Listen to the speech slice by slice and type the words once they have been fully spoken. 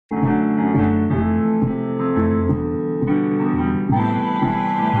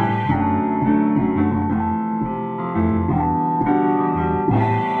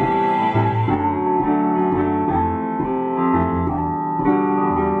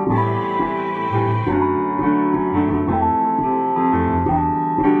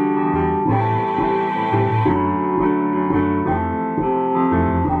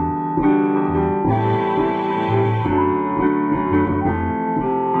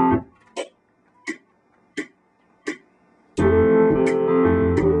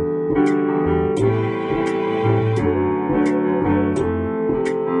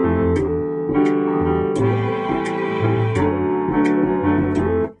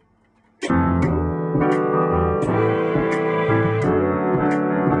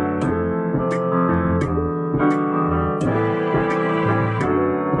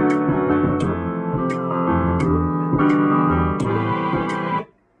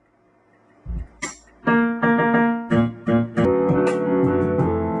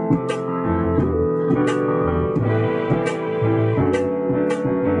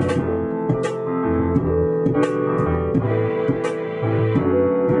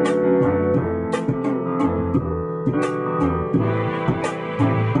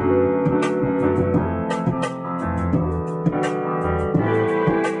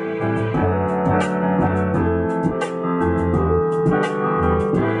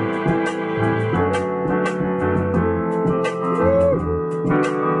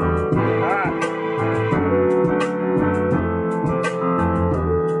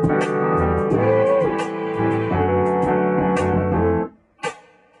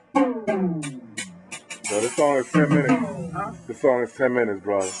So this song is 10 minutes. Huh? This song is 10 minutes,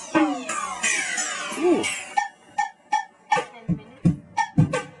 brother. Ooh.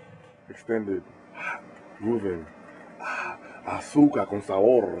 Extended. Grooving. Azúcar con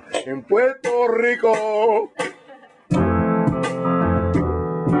sabor. En Puerto Rico.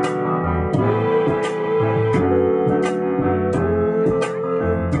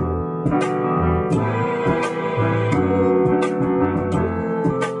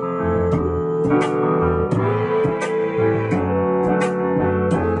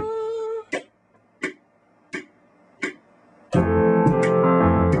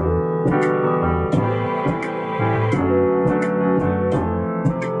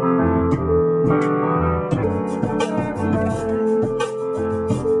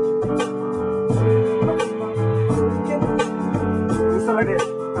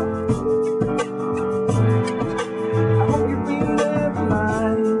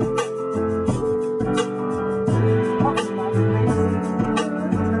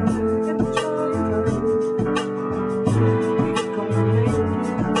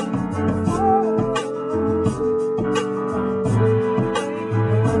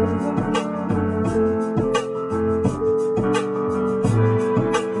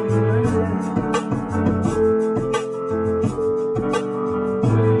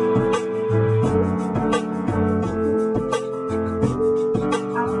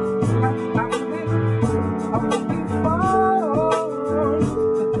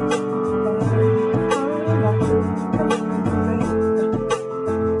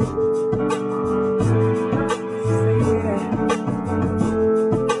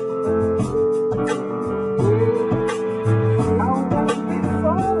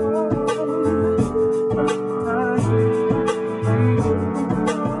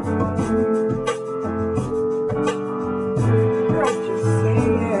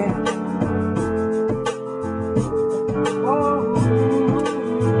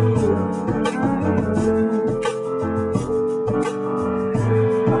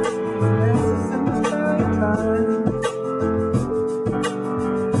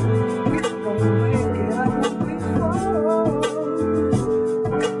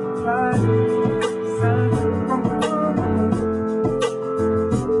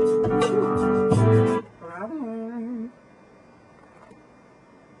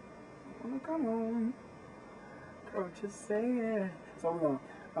 Come on, girl, just say it. So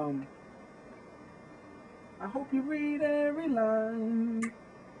I hope you read every line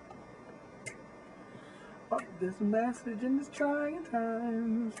of this message in these trying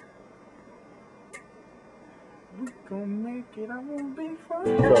times. We gon' make it, I won't be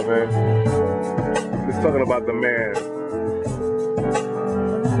fine. What's up, man? It's talking about the man.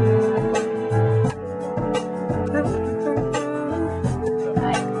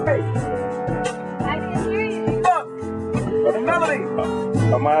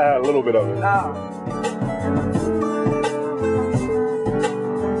 I might have a little bit of it.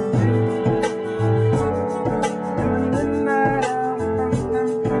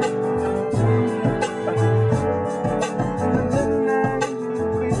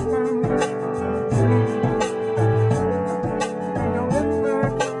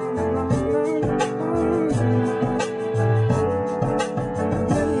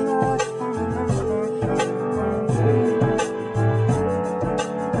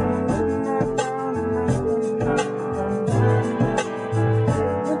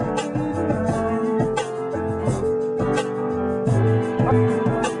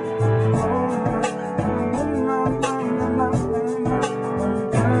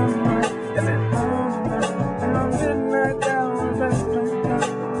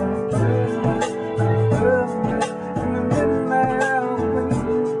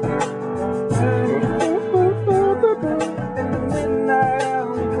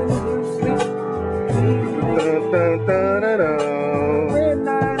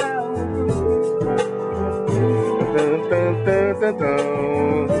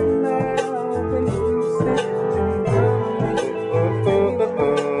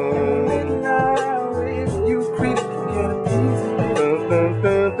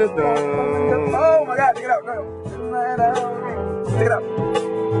 Oh my God, take it out, go. Take it out.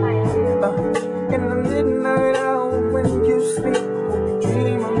 In the midnight hour when you sleep, hope you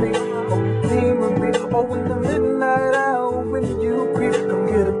dream of me, hope you dream of me. Oh, in the midnight hour when you creep, come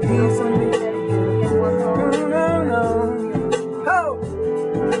get a piece of me. Oh,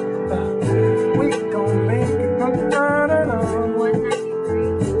 we gon' make it,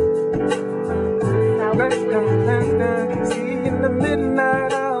 see in the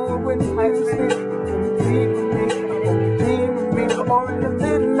midnight hour when you sleep, dream of me, dream of me, or in the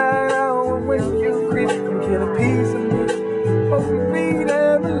midnight hour. get a piece of me. Oh, read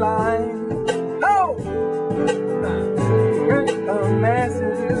every line. Oh! A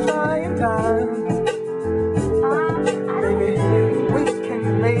message is trying times. Baby, we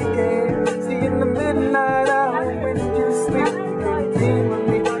can make it. See in the midnight hour when you sleep, you can dream of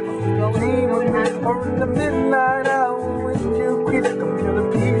me, dream of me. Or in the midnight hour when you creep, come get a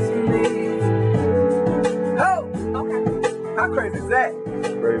piece of me. Oh! Okay. How crazy is that?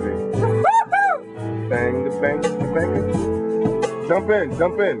 Crazy. Bang, bang, bang. Jump in,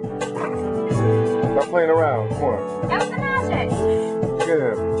 jump in. Stop playing around. Come on. That's the magic. Get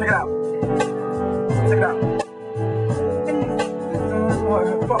him. Check it out. Check it out.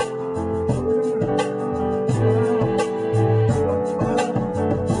 Fuck.